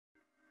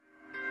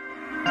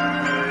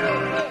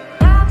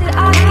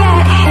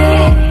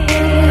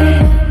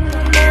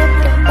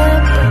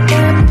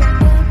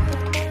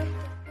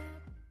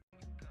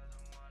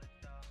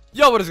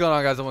Yo, what is going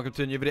on, guys, and welcome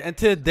to a new video. And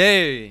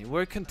today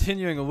we're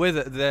continuing with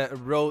the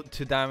road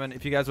to diamond.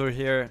 If you guys were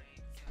here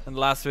in the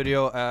last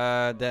video,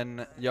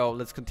 then yo,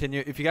 let's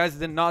continue. If you guys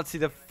did not see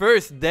the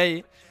first day,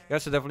 you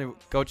guys should definitely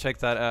go check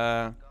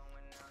that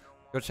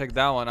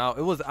one out.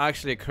 It was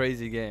actually a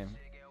crazy game.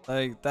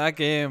 Like, that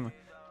game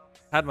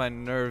had my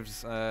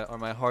nerves or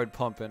my heart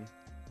pumping.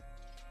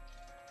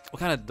 What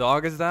kind of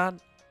dog is that?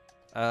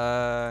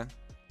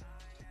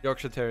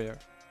 Yorkshire Terrier.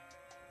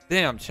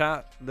 Damn,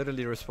 chat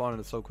literally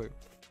responded so quick.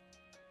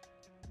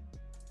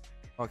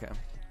 Okay,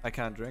 I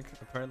can't drink,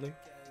 apparently.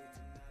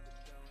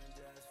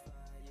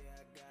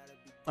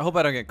 I hope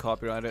I don't get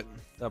copyrighted.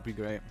 That'd be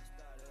great.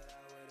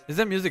 Is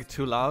the music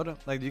too loud?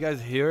 Like, do you guys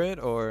hear it?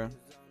 Or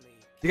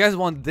do you guys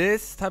want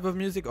this type of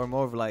music or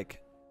more of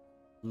like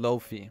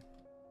lo-fi?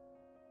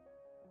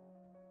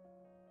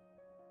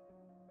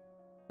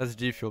 That's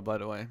G Fuel, by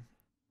the way.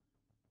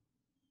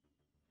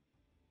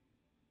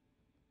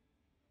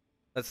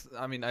 That's,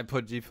 I mean, I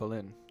put G Fuel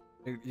in.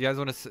 You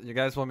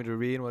guys want me to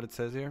read what it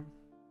says here?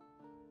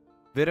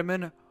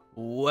 Vitamin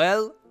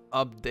well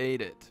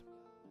updated.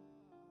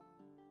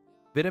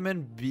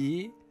 Vitamin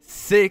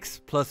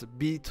B6 plus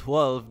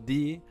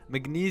B12D,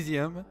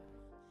 Magnesium,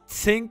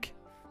 Zink,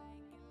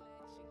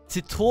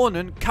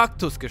 Zitronen,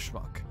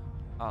 Kaktusgeschmack.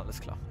 Alles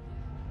klar.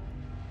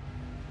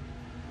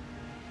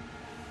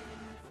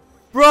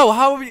 Bro,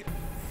 how are we?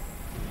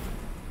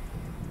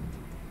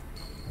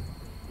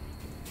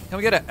 Can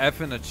we get an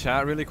F in the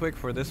chat really quick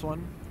for this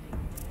one?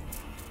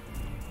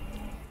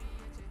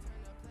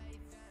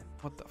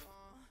 What the f?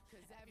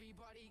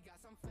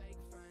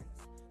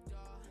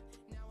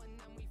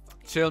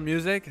 Chill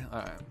music?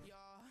 Alright.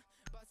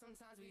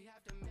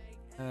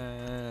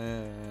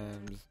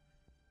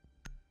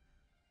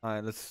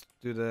 Alright, let's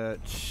do the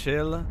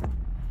chill,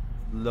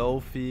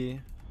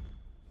 lo-fi,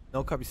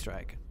 no copy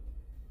strike.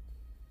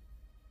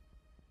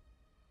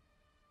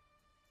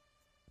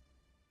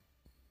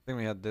 I think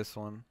we had this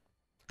one.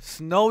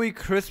 Snowy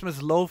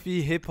Christmas,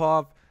 lo-fi,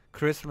 hip-hop,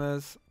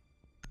 Christmas.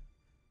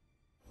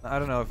 I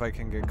don't know if I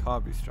can get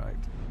copy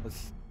striked.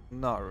 Let's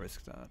not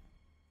risk that.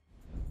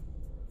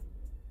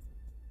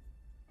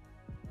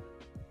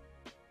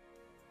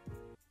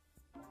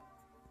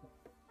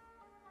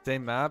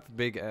 Same map,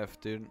 big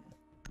F, dude.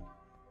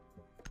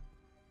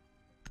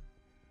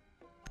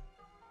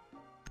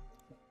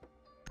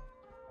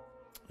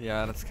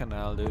 Yeah, that's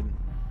Kanal, dude.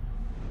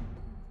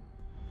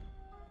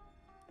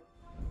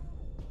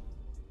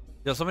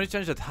 Yo, somebody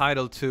changed the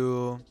title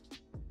to...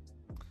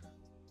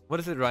 What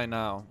is it right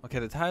now? Okay,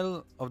 the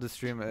title of the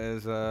stream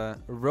is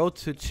Road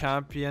to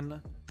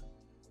Champion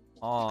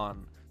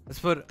on. Let's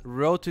put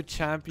Road to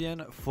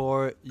Champion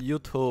for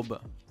YouTube.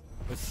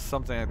 Or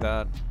something like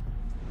that.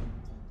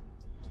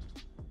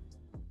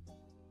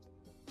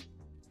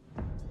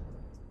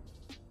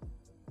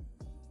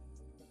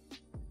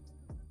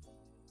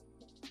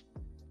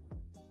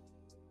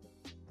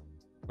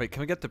 Wait,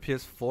 can we get the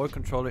PS4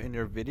 controller in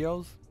your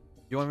videos?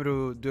 You want me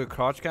to do a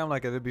crotch cam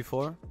like I did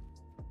before?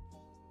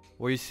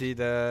 Where you see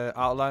the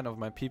outline of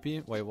my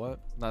PP? Wait,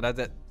 what? No,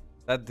 that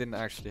didn't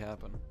actually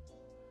happen.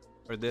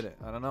 Or did it?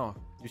 I don't know.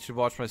 You should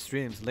watch my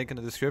streams. Link in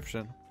the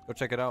description. Go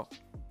check it out.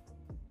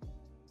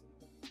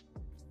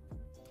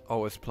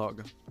 Always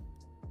plug.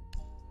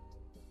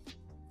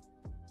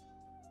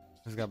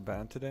 This got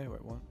banned today?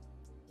 Wait, what?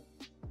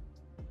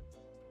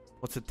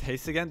 What's it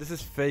taste again? This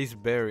is face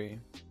berry.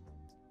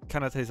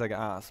 Kind of tastes like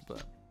ass,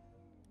 but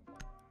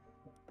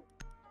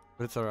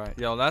it's alright.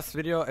 Yo, last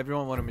video,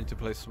 everyone wanted me to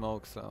play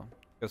Smoke, so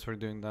guess we're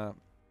doing that.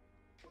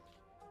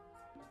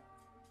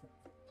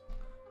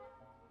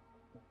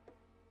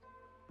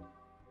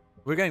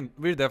 We're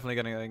definitely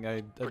getting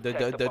a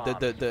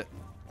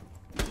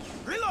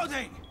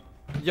reloading.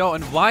 Yo,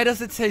 and why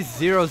does it say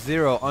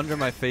 0-0 under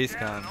my face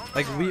cam?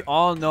 Like, we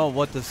all know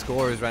what the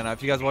score is right now.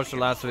 If you guys watched the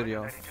last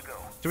video,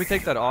 should we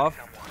take that off?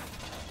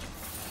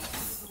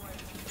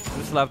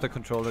 Just left the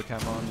controller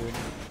cam on, dude.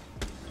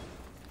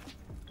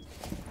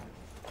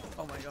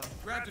 Oh my god.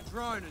 Grabbed a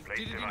drone and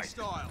did it in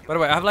style. By the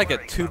way, I have like a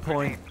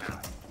 2.5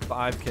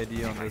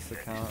 KD on this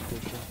account.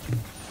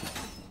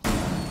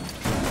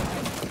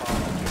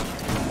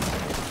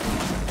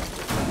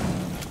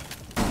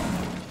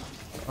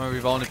 I mean,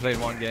 we've only played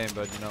one game,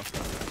 but you know.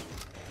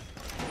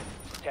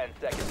 10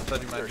 seconds.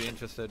 Thought you might be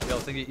interested. Yo,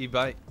 thank you,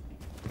 e-bite.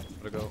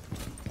 Gotta go.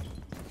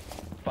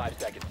 5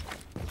 seconds.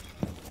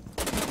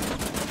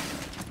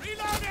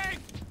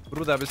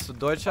 Bruder, bist du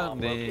Deutscher?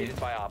 Nee,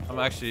 I'm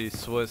actually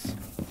Swiss.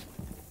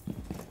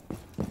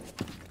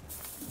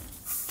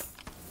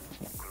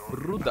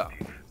 Bruder.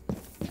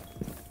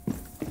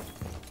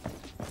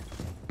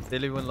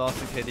 Daily win lost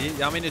in KD.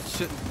 Yeah, I mean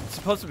it's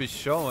supposed to be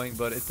showing,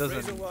 but it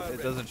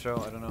doesn't show.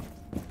 I don't know.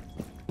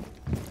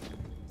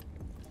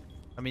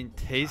 I mean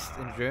taste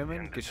in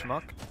German,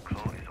 Geschmack.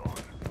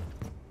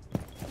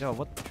 Yo,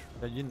 what?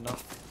 Yeah, you know.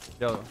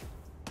 Yo.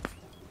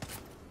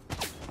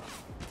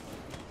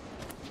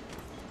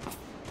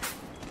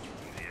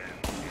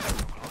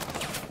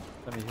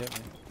 Let me hit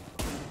me.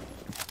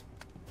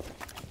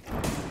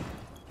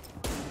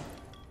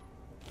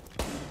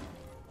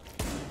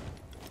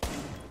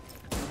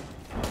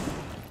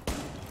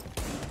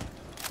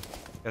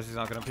 Guess he's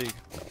not gonna peek.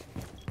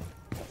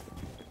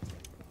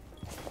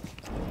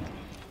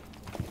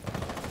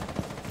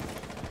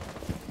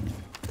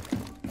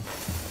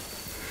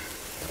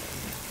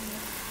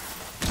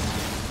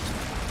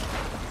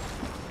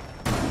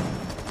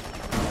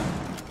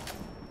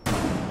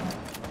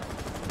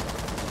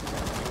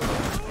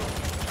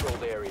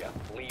 Controlled area.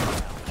 Leave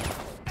now.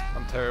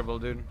 I'm terrible,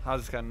 dude.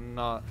 How's this guy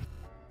not?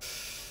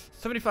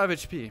 75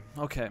 HP.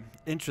 Okay,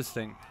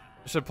 interesting.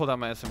 I should pull out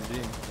my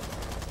SMG.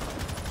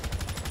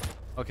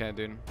 Okay,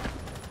 dude.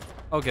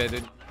 Okay,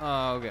 dude.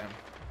 Okay.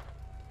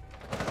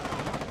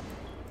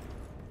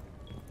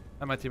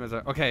 And my team is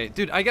like, okay,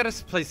 dude. I gotta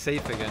play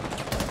safe again.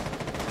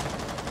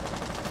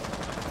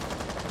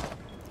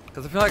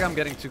 Cause I feel like I'm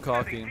getting too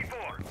cocky.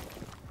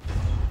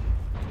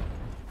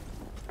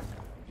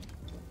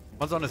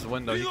 One's on his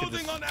window. He could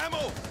just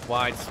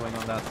wide swing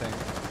on that thing.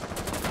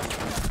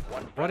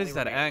 What is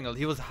that angle?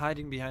 He was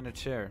hiding behind a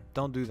chair.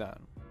 Don't do that.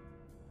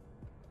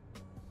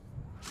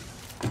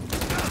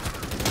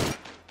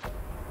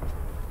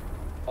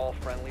 All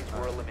friendlies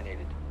were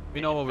eliminated. We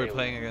know what we're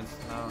playing against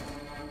now.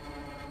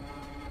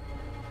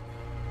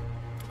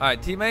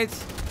 Alright,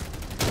 teammates.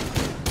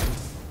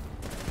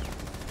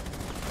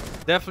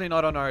 Definitely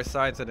not on our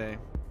side today.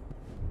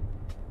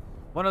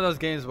 One of those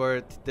games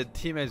where the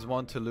teammates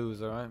want to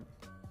lose, alright?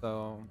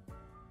 So...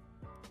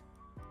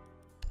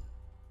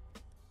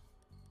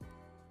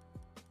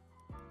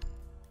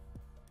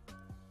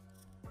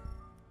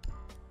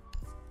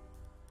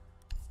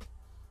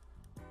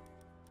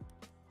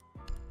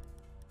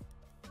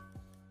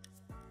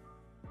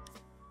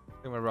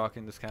 I think we're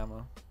rocking this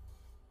camo.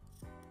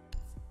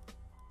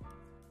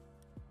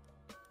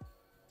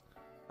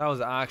 That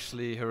was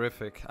actually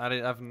horrific.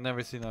 I've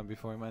never seen that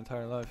before in my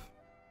entire life.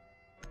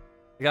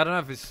 Like, I don't know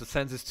if his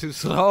sense is too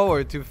slow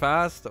or too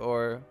fast,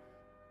 or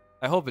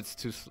I hope it's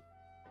too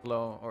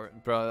slow. Or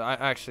bro,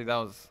 actually that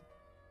was.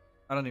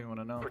 I don't even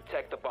want to know.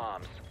 Protect the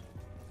bombs.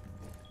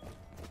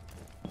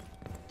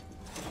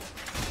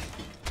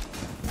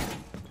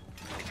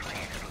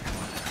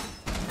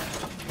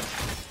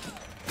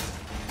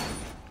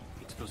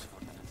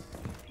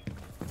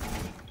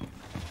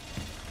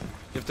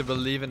 You have to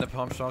believe in the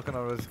pump shotgun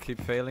or it'll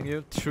keep failing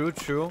you. True,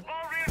 true.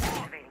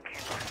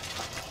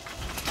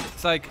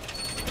 It's like,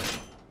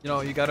 you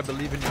know, you gotta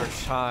believe in your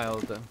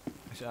child.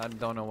 Actually, I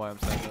don't know why I'm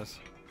saying this.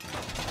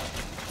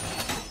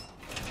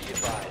 Be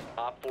advised,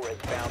 Op 4 has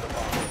found a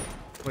bomb.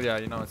 Well, yeah,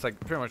 you know, it's like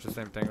pretty much the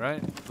same thing, right?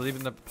 Believe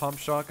in the pump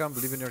shotgun,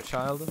 believe in your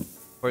child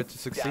for it to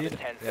succeed. Down to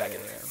 10 Yeah.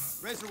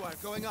 seconds. Reservoir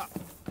going up.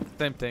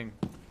 Same thing.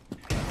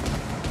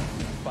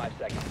 5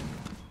 seconds.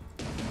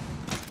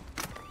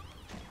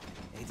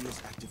 AD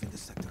is active in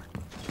this sector.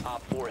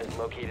 Op 4 has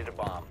located a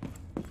bomb.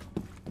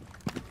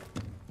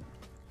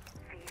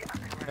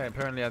 Okay,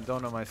 apparently I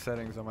don't know my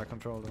settings on my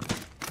controller.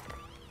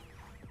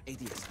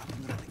 AD is up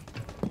and running.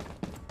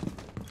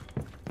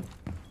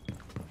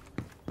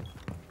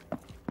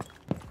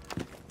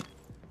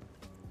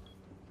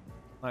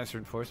 Nice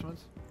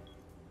reinforcements.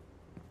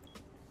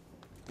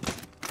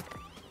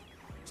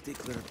 Stay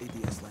clear of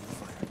ADS line of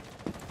fire.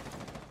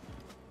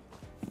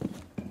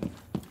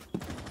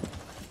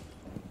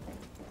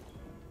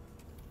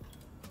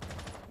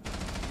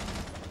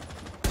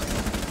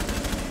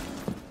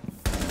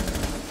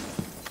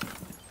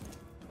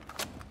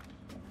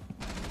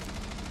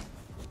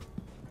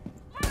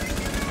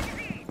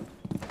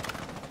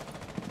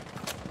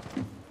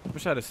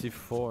 Wish I had a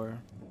C4.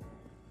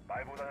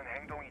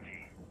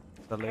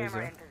 The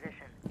laser.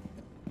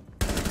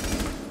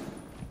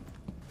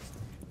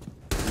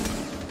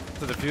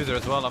 The diffuser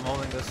as well. I'm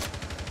holding this.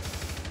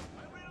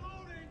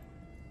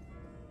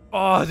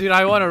 Oh, dude,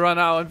 I want to run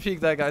out and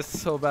peek that guy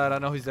so bad. I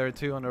know he's there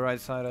too on the right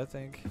side, I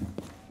think.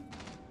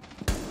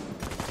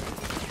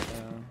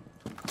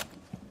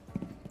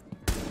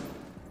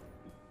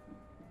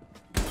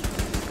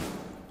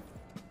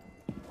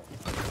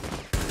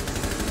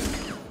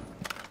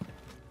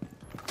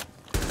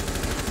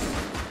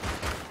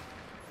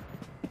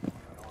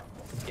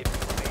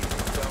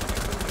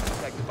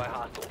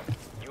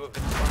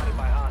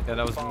 Yeah,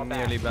 that was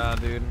nearly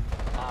bad, dude.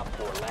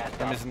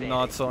 I'm just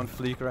not so on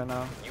fleek right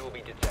now. You will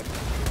be detected in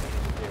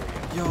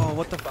this area. Yo,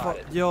 what the fuck?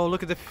 Yo,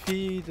 look at the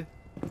feed.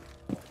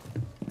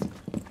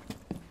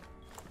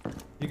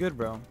 You good,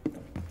 bro?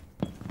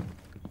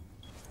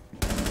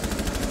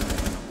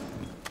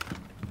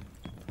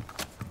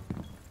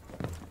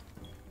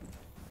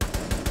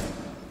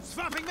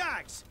 Swapping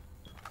mags.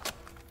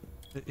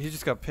 He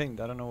just got pinged.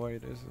 I don't know where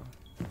it is though.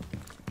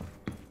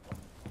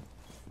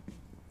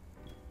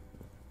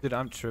 Dude,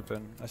 I'm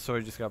tripping. I saw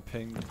he just got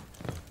pinged.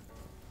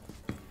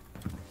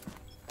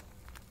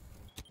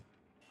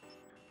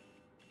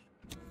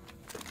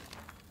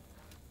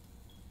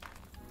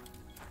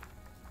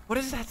 What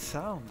is that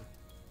sound?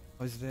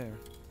 Oh, he's there.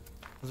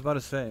 I was about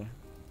to say.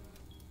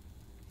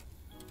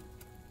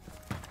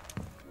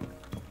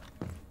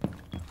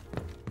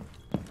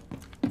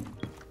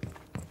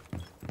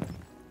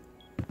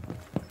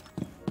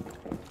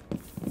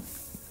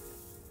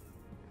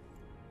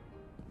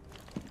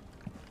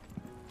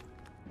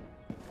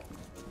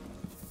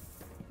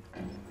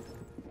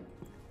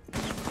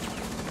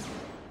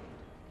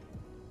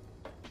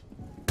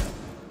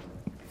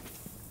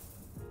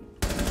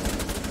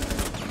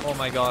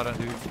 my god,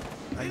 dude.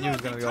 I knew he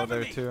was gonna go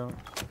there too.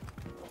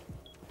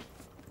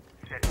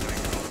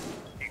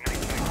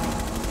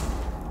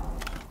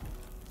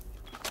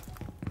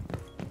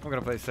 I'm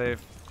gonna play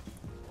safe.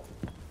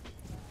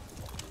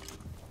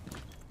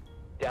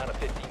 Down to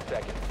 15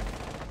 seconds.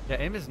 Yeah,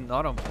 aim is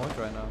not on point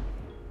right now.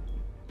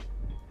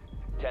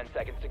 10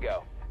 seconds to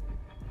go.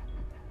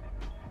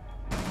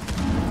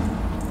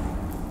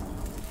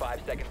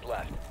 5 seconds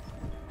left.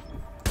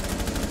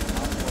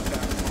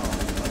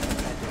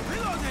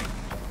 Reloading!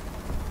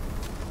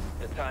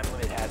 The time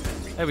limit has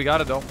been reached. Hey, we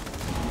got it though.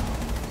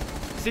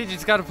 Siege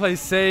just gotta play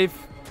safe.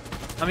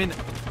 I mean,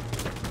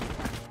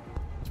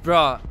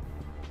 bruh,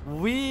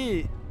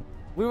 we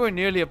were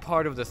nearly a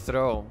part of the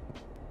throw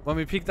when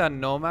we picked that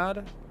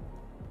Nomad.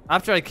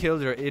 After I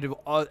killed her,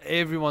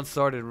 everyone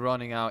started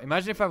running out.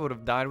 Imagine if I would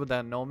have died with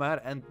that Nomad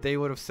and they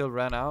would have still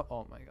ran out.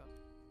 Oh my god.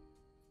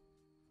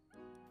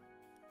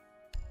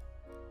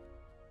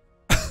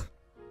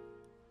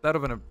 That would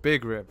have been a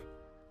big rip.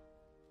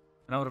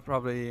 And I would have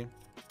probably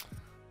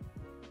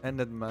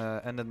ended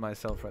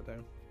myself right there.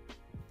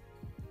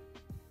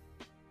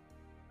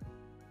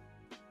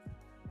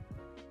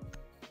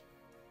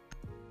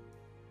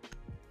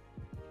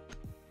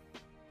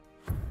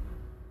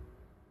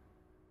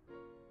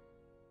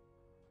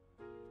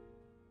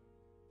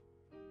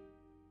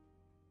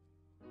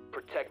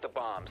 Protect the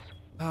bombs.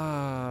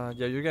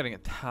 Yeah, you're getting a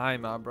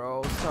timeout,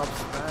 bro. Stop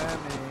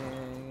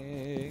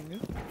spamming.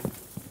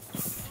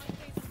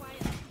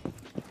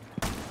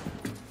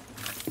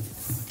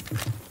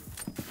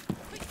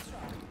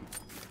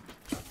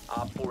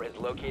 Op 4 has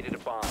located a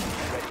bomb.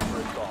 Ready for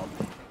assault.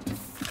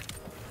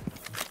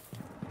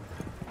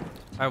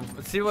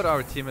 Let's see what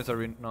our teammates are.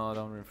 No,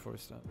 don't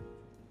reinforce that.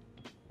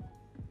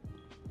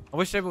 I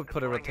wish they would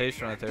put a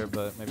rotation right there,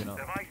 but maybe not.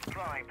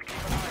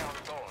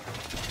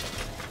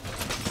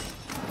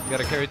 You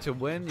gotta carry to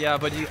win. Yeah,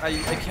 but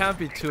I can't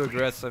be too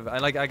aggressive.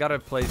 I gotta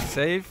play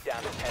safe,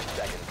 Down to 10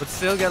 seconds. but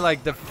still get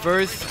like the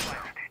first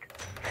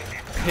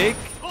pick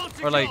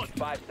or like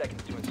 5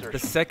 seconds to the insertion.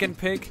 second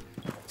pick.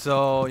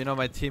 So you know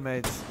my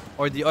teammates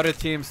or the other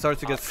team start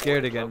to get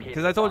scared again.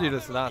 Because I told you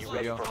this last Be ready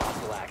video. for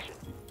hostile action.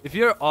 If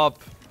you're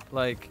up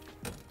like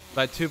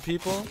by 2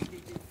 people,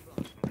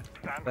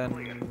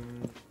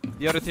 then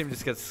the other team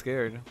just gets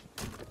scared.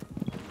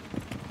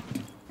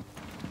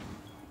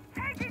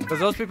 Because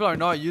those people are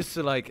not used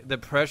to like the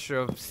pressure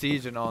of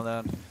siege and all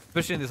that.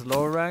 Especially in these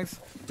lower ranks.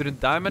 But in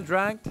diamond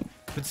ranked,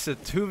 if it's a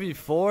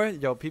 2v4,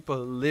 yo, people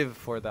live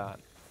for that.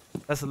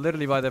 That's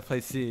literally why they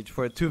play siege.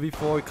 For a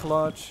 2v4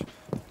 clutch.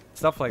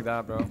 Stuff like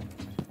that, bro.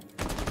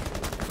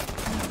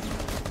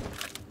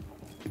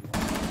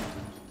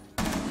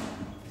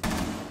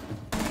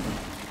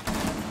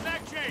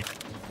 Back chase!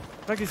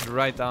 I think he's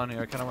right down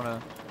here. I kind of want to...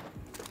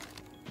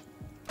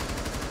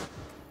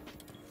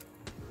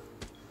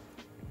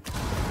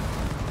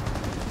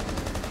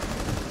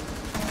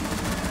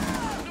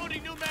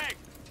 Loading new mag!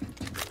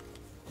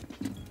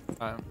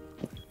 Alright.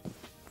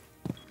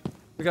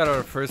 We got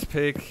our first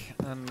pick,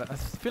 and I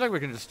feel like we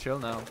can just chill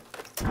now.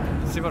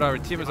 See what our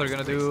teammates are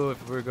gonna do,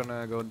 if we're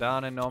gonna go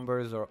down in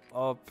numbers or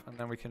up, and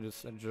then we can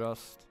just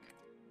adjust.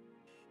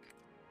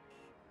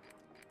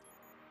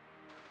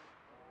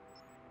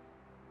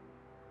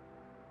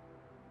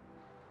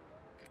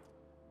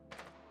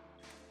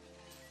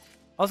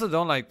 Also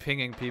don't like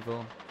pinging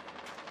people.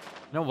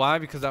 You know why?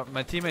 Because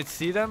my teammates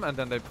see them and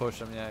then they push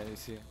them. Yeah, you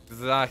see.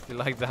 Exactly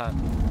like that.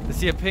 They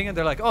see a ping and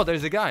they're like, oh,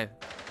 there's a guy.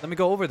 Let me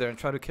go over there and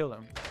try to kill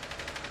him.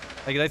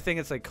 Like they think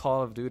it's like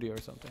Call of Duty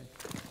or something.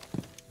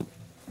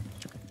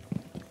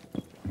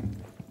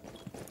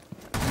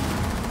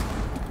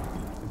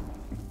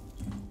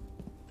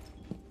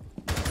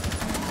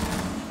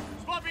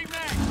 Swapping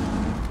mag!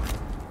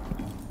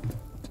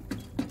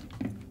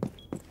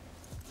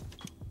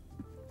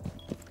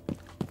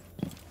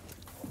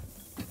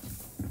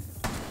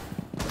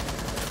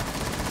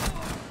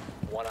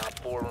 One Op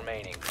 4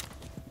 remaining.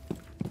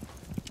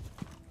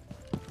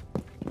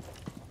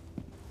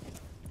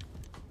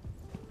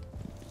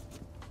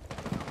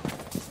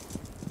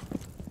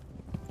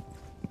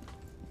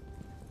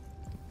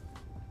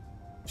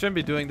 Shouldn't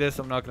be doing this.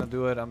 I'm not gonna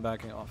do it. I'm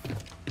backing off.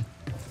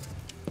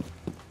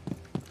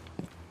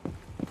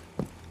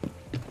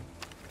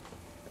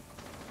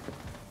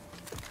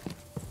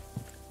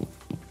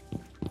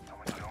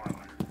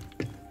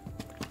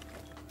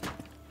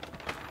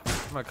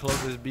 I'm gonna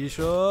close this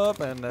bishop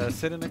and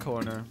sit in the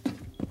corner.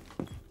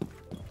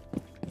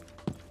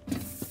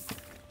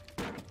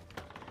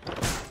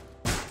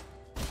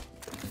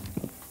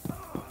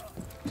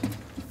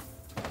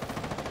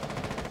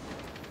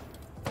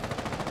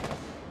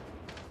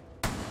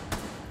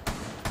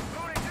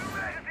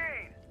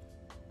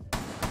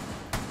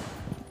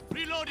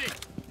 Reloading!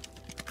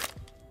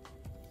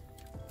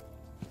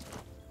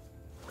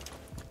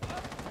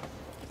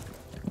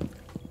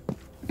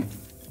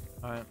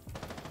 Alright.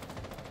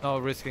 No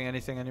risking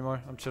anything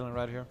anymore. I'm chilling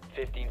right here.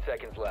 15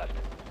 seconds left.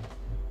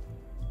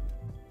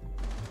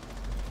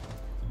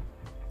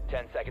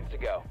 10 seconds to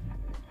go.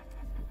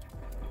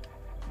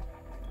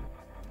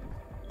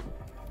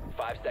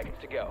 5 seconds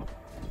to go.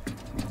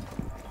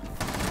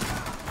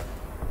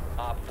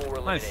 Op 4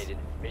 eliminated.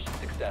 Mission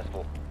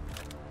successful.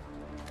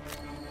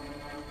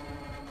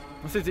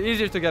 It's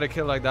easier to get a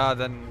kill like that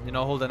than, you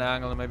know, hold an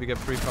angle and maybe get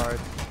pre-card.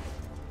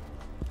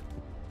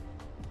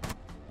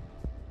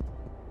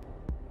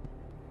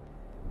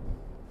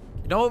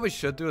 You know what we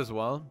should do as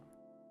well?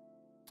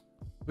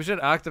 We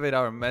should activate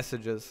our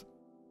messages.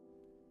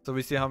 So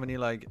we see how many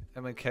like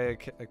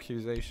MK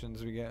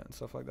accusations we get and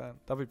stuff like that.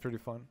 That'd be pretty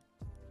fun.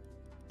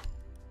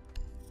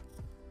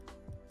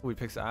 Ooh, he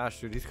picks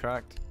Ash, dude. He's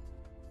cracked.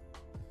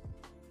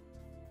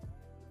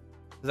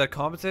 Is that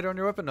compensator on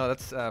your weapon? No,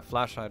 that's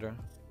flash hider.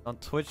 On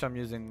Twitch, I'm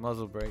using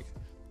muzzle brake.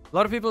 A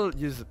lot of people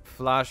use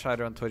flash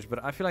hider on Twitch,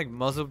 but I feel like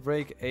muzzle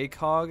brake,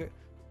 ACOG,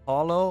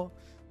 hollow.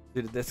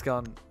 Dude, this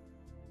gun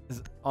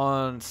is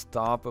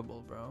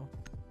unstoppable, bro.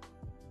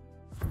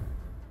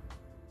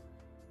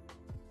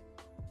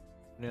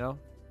 You know?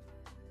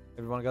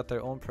 Everyone got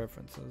their own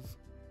preferences.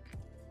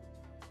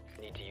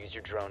 Need to use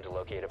your drone to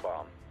locate a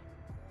bomb.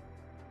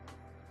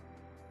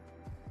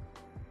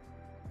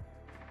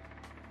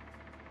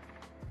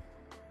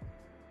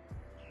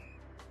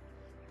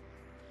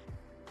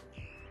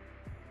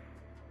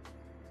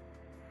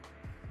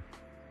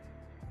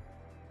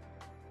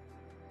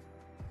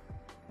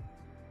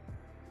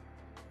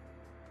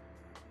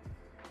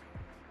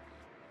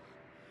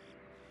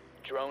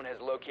 Drone has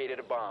located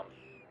a bomb.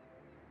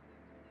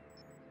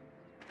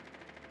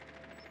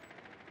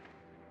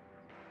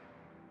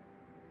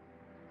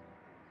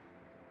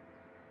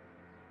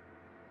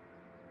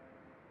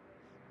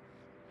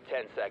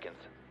 Ten seconds.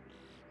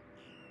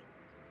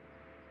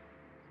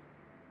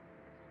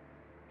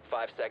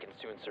 5 seconds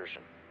to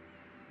insertion.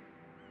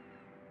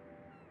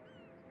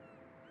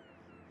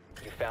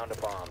 You found a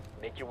bomb.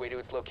 Make your way to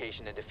its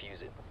location and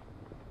defuse it.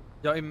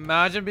 Yo,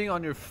 imagine being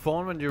on your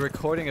phone when you're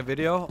recording a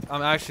video.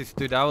 I'm actually,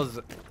 dude, that was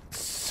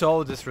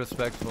so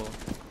disrespectful.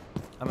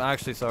 I'm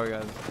actually sorry,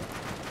 guys.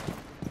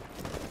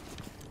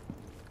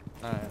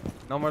 Alright,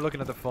 no more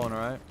looking at the phone,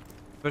 alright?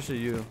 Especially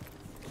you.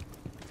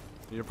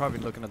 You're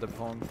probably looking at the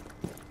phone.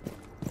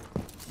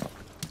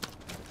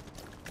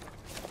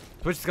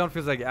 Twitch's gun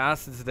feels like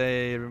ass since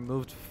they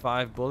removed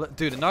 5 bullets.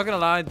 Dude, I'm not gonna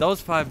lie,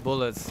 those 5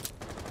 bullets,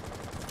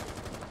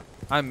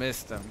 I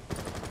missed them.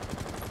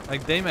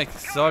 Like, they make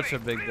such a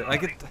big difference.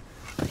 Like,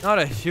 it's not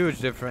a huge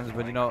difference,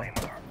 but you know.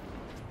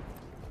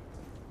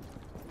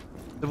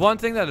 The one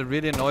thing that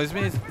really annoys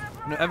me is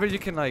whenever you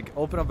can, like,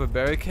 open up a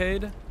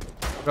barricade,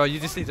 bro, you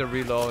just need to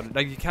reload.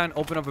 Like, you can't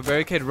open up a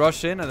barricade,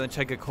 rush in, and then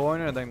check a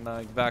corner, and then,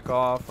 like, back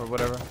off or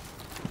whatever.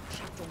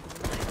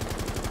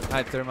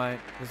 Alright, thermite.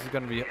 This is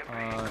gonna be, yeah.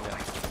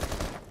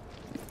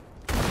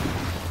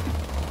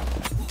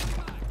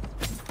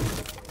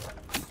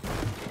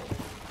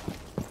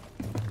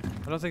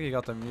 I don't think he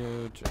got the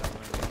mute.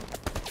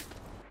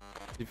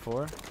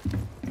 D4.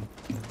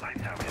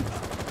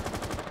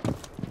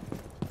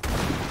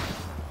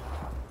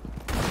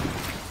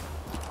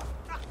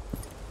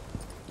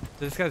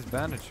 This guy's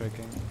bandit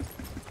tricking.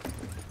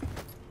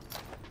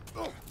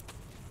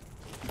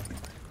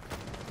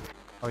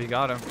 Oh, he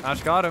got him.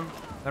 Ash got him.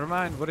 Never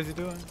mind. What is he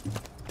doing?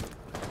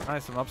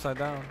 Nice. I'm upside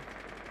down.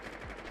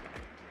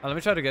 Let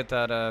me try to get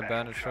that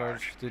bandit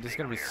charge. Dude, this is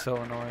gonna be so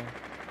annoying.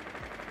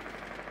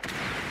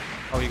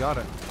 Oh, he got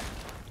it.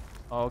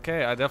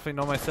 Okay, I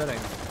definitely know my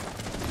settings.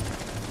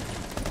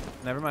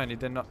 Never mind, he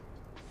did not.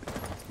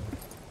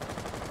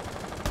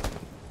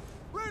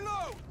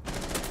 Reload!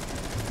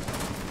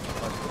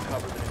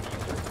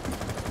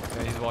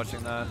 Okay, he's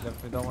watching that.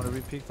 Definitely don't want to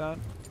repeat that.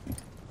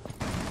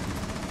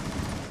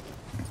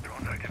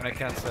 And I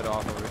can't set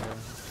off over here.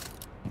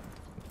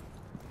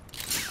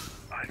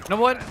 You know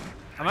what?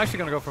 I'm actually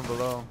gonna go from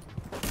below.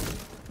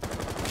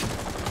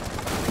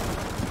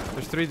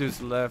 There's 3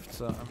 dudes left,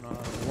 so I'm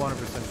not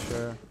 100%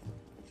 sure.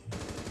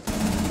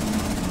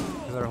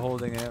 Because they're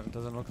holding it. It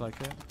doesn't look like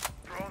it.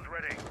 Drone's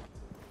ready.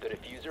 The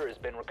diffuser has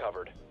been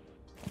recovered.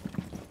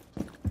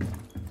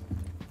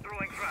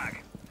 Throwing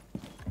frag.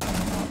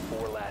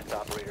 4 last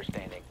operator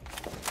standing.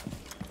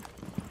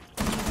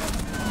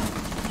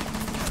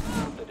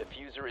 The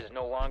diffuser is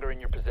no longer in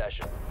your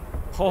possession.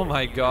 Oh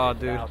my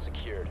god, dude. Now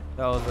secured.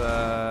 That was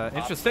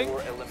interesting,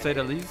 to say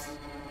the least.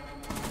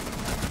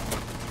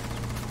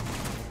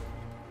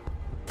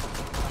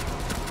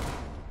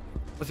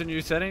 What's the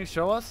new settings?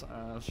 Show us?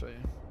 I'll show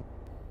you.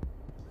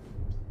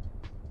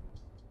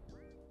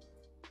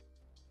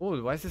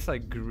 Oh, why is this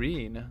like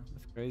green?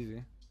 That's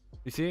crazy.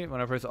 You see, when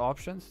I press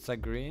options, it's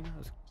like green.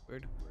 That's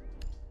weird.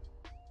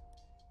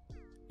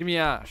 Give me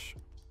Ash.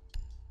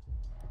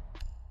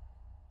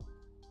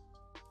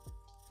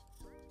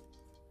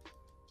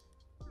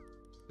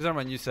 These are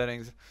my new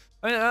settings.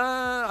 I mean,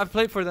 I've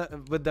played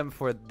with them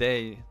for a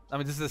day. I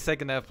mean, this is the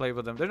second day I've played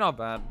with them. They're not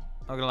bad.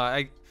 Not gonna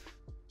lie.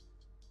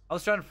 I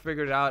was trying to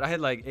figure it out. I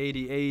had like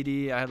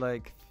 80-80. I had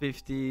like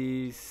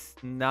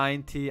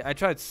 50-90. I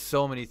tried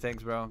so many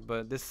things, bro.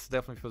 But this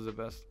definitely feels the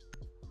best.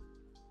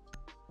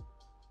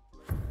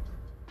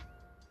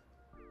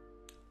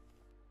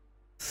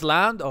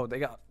 Slammed? Oh, they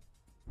got...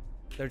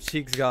 Their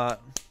cheeks got...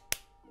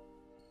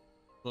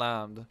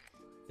 Slammed.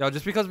 Yo,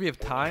 just because we have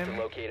To time.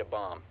 locate a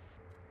bomb.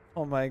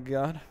 Oh my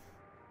god.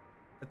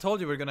 I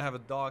told you we're gonna have a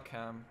dog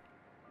cam.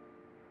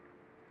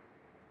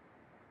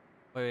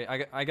 Wait,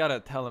 I gotta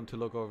tell him to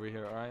look over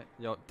here, alright?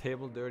 Yo,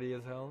 table dirty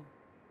as hell.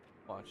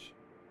 Watch.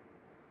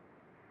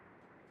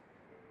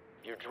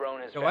 Your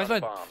drone has Yo, why is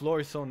found my a bomb.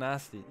 floor so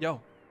nasty?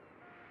 Yo.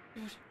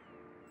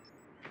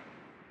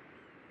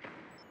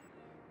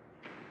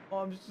 Oh,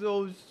 I'm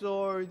so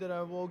sorry that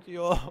I woke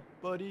you up,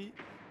 buddy.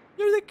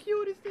 You're the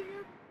cutest thing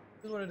ever.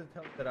 Just wanted to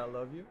tell you that I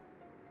love you.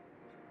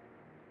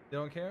 You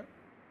don't care?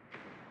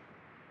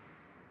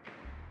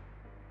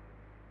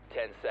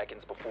 10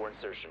 seconds before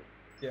insertion.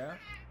 Yeah.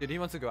 Dude, he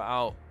wants to go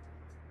out.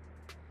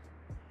 I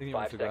think he 5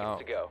 wants to go seconds out.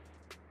 to go.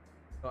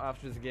 So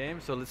after this game,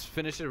 so let's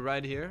finish it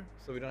right here,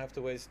 so we don't have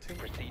to waste too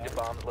much Proceed time. to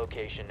bomb's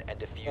location and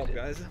defuse Oh, it.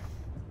 guys.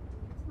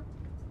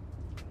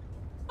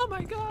 Oh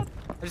my god.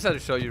 I just had to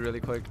show you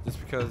really quick,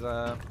 just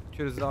because,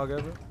 cutest dog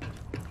ever.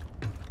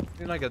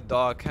 He's like a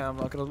dog cam,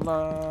 not gonna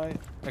lie.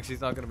 Actually,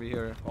 he's not gonna be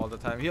here all the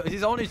time.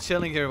 He's only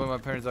chilling here when my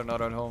parents are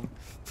not at home.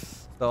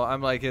 So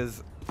I'm like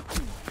his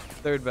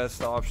third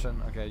best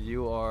option. Okay,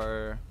 you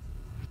are...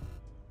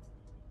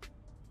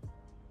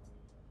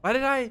 Why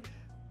did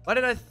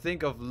I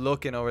think of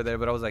looking over there,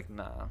 but I was like,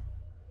 nah.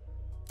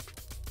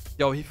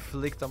 Yo, he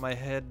flicked on my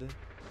head.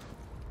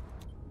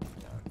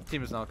 Yeah,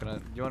 team is not gonna...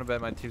 You wanna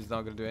bet my team's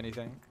not gonna do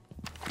anything?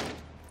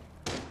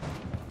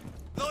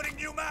 Loading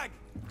new mag.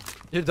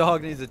 Your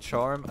dog needs a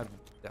charm.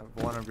 Yeah,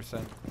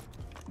 100%.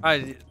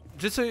 Alright,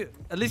 just so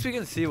at least we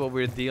can see what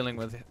we're dealing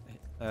with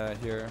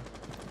here.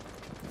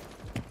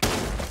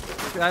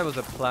 This guy was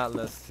a plat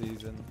last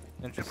season.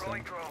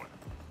 Interesting.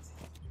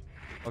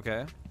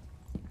 Okay.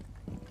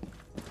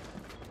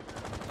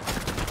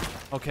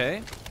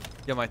 Okay.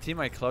 Yo, my team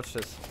might clutch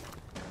this.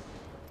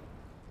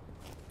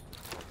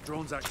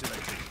 Drones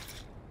activated.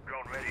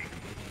 Drone ready.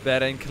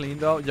 Bad and clean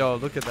though. Yo,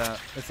 look at that.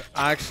 It's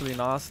actually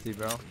nasty,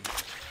 bro.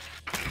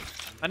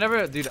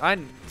 Dude,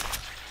 I'm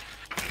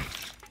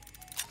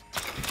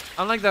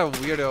like that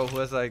weirdo who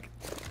has like,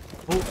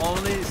 who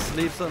only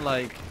sleeps on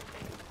like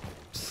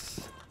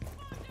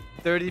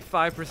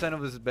 35%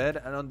 of his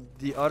bed, and on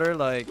the other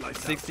like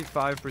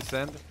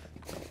 65%,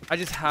 I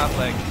just have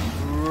like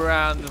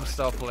random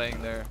stuff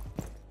laying there,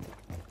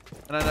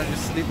 and then I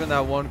just sleep in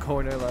that one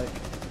corner like.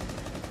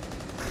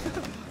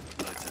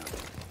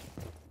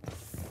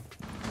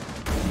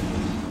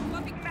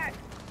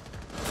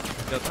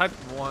 Yo, type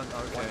 1, One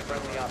okay.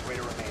 friendly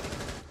operator remaining.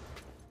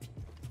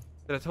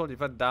 I told you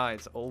if I die,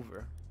 it's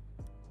over.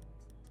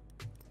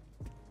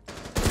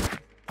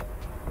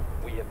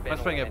 We have I been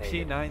was playing a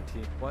eliminated.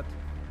 P90. What?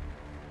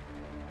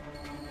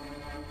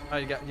 Oh,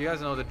 you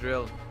guys know the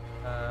drill.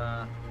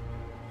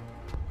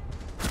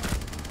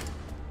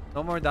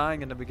 No more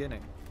dying in the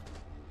beginning.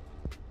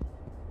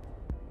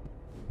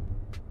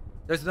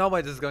 There's no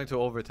way this is going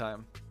to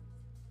overtime.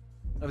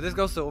 If this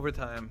goes to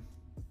overtime,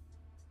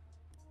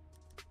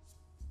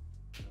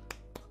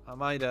 I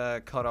might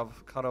cut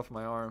off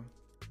my arm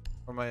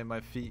or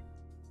my feet.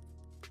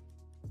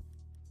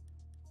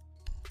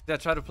 Yeah, I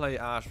tried to play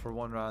Ash for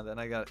one round and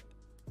I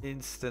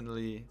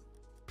instantly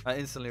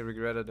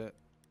regretted it.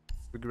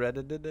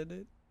 Regretted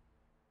it?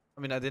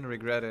 I mean, I didn't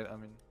regret it. I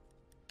mean,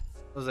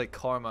 it was like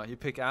karma. You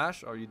pick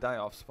Ash or you die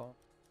off spawn.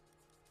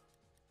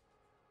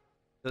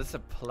 This is a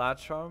plat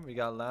charm we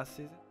got last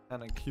season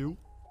and a Q.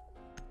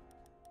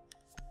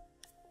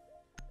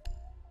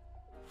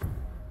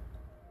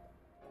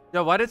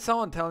 Yo, why did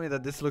someone tell me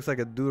that this looks like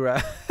a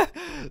do-rag?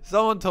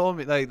 Someone told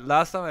me, like,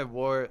 last time I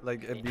wore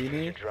like a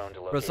beanie,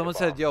 bro, someone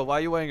said, yo, why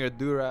are you wearing a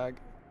do-rag?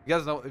 You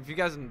guys know, if you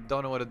guys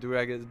don't know what a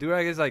do-rag is,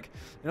 do-rag is like,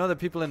 you know, the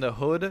people in the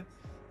hood,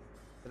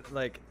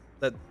 like,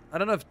 that, I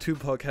don't know if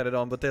Tupac had it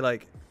on, but they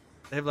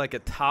have like a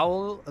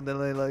towel and then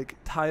they like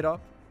tie it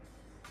up.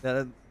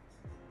 Then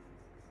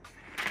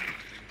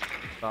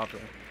stop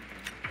it.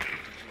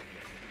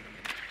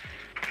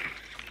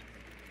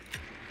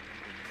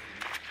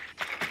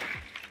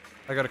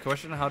 I got a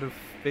question: how to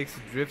fix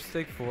drift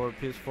stick for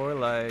PS4?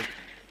 Like,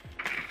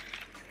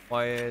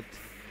 why it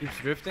keeps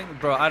drifting?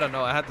 Bro, I don't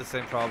know. I had the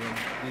same problem.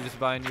 You just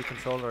buy a new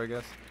controller, I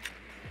guess.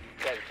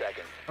 10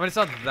 seconds. I mean, it's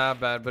not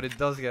that bad, but it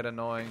does get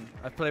annoying.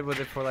 I played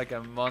with it for like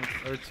a month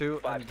or two.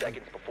 5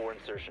 seconds before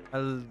insertion.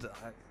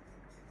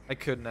 I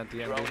couldn't at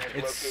the end. Drone Dude. has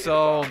It's located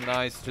so a bomb.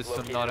 nice just to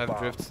Located not a have bomb.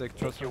 drift stick.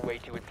 Make Trust me. your way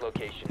to its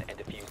location and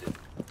defuse it.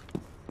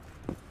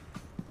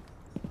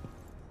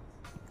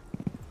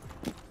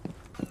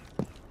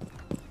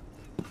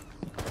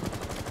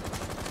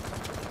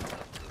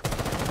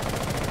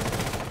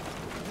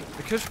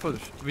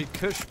 We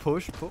could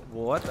push.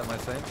 What am I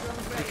saying?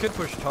 We could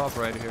push top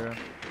right here,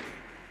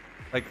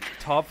 like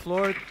top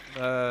floor,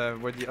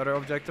 where the other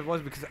objective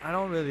was, because I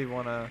don't really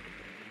want to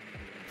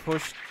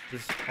push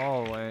this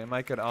hallway. I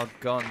might get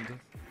outgunned.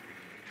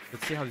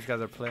 Let's see how these guys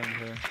are playing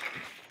here.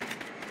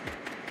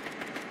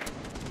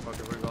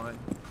 Okay, we're going.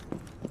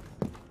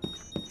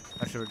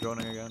 Actually, we're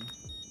droning again.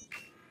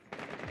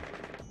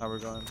 Now we're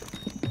going.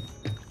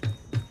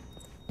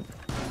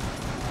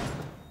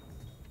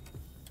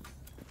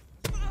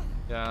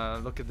 Yeah,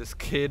 look at this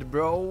kid,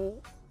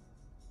 bro.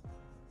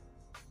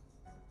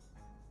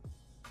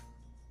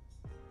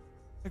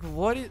 Like,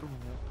 what is...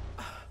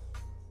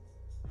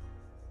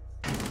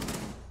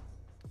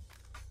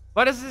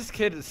 Why does this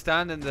kid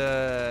stand in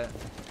the...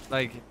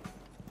 Like,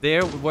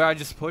 there where I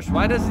just pushed?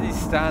 Why does he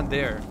stand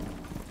there?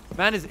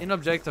 Man is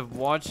inobjective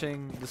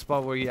watching the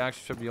spot where he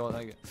actually should be on.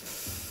 Like,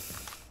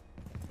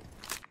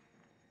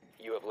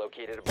 You have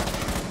located a bomb.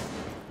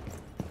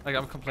 like,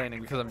 I'm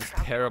complaining because I'm just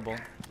terrible.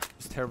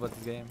 Just terrible at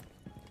this game.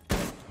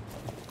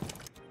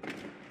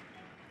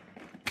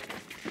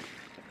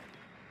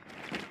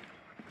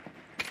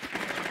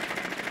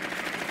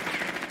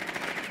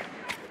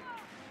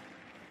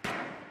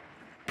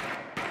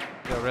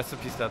 Yo, rest in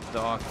peace, that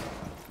dog.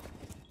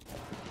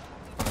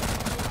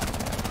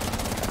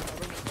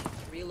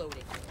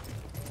 Reloading.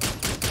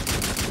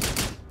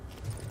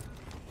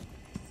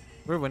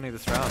 We're winning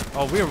this round.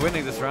 Oh, we're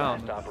winning this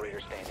round. Last operator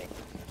standing.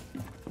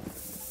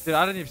 Dude,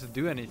 I didn't even have to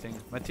do anything.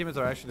 My teammates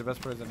are actually the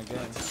best players in the game.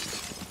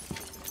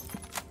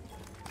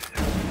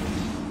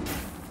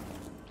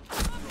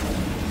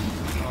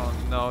 Oh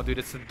no, dude,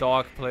 it's a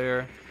dog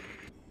player.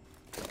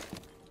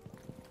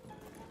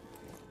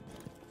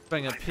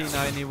 Playing a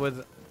P90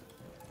 with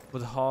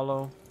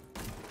Hollow.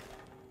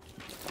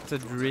 It's a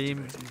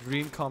dream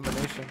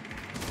combination.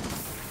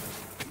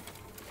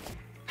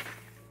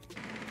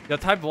 Yeah,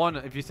 type 1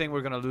 if you think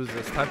we're gonna lose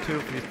this. Type 2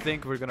 if you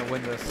think we're gonna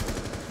win this.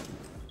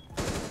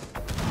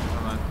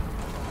 Come on.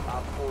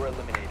 Op 4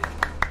 eliminated.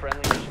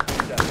 Friendly mission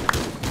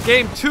successful.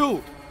 Game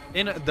 2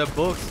 in the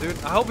books, dude.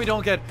 I hope we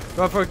don't get...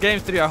 Well, for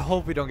game 3, I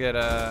hope we don't get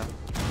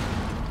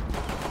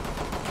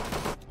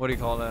what do you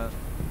call that?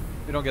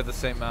 We don't get the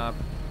same map.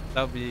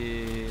 That would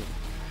be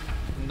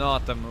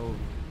not the move.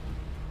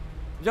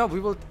 Yeah, we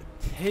will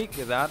take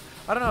that.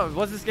 I don't know.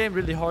 Was this game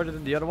really harder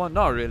than the other one?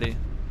 Not really.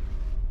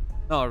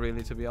 Not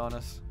really, to be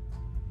honest.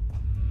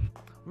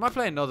 I might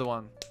play another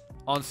one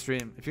on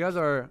stream. If you guys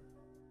are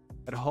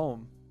at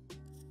home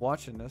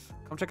watching this,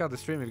 come check out the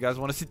stream if you guys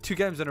want to see 2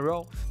 games in a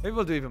row. Maybe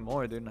we'll do even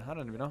more, dude. I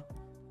don't even know.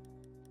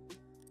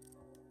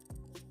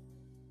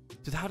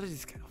 Dude, how did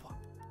these guys...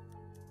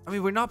 I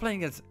mean, we're not playing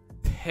against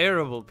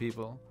terrible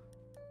people.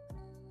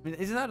 I mean,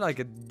 isn't that like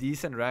a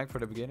decent rank for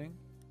the beginning?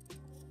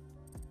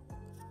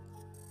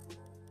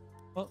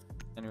 Well,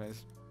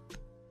 anyways.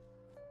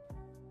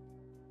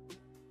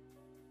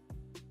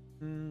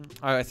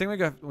 Alright, I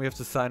think we have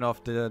to sign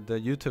off the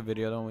YouTube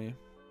video, don't we?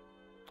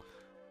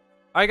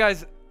 Alright,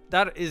 guys.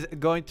 That is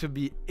going to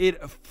be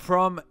it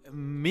from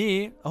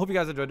me. I hope you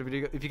guys enjoyed the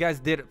video. If you guys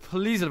did,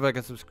 please leave a like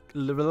and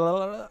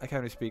subscribe. I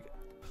can't really speak.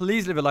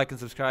 Please leave a like and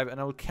subscribe,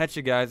 and I will catch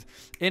you guys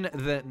in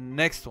the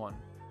next one.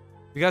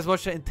 If you guys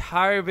watched the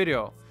entire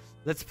video,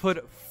 let's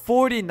put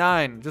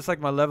 49, just like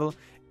my level,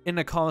 in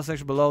the comment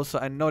section below, so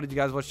I know that you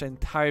guys watched the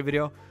entire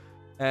video.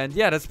 And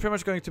yeah, that's pretty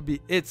much going to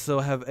be it. So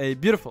have a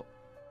beautiful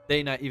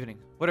day, night, evening,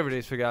 whatever it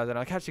is for you guys, and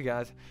I'll catch you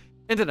guys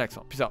in the next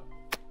one. Peace out.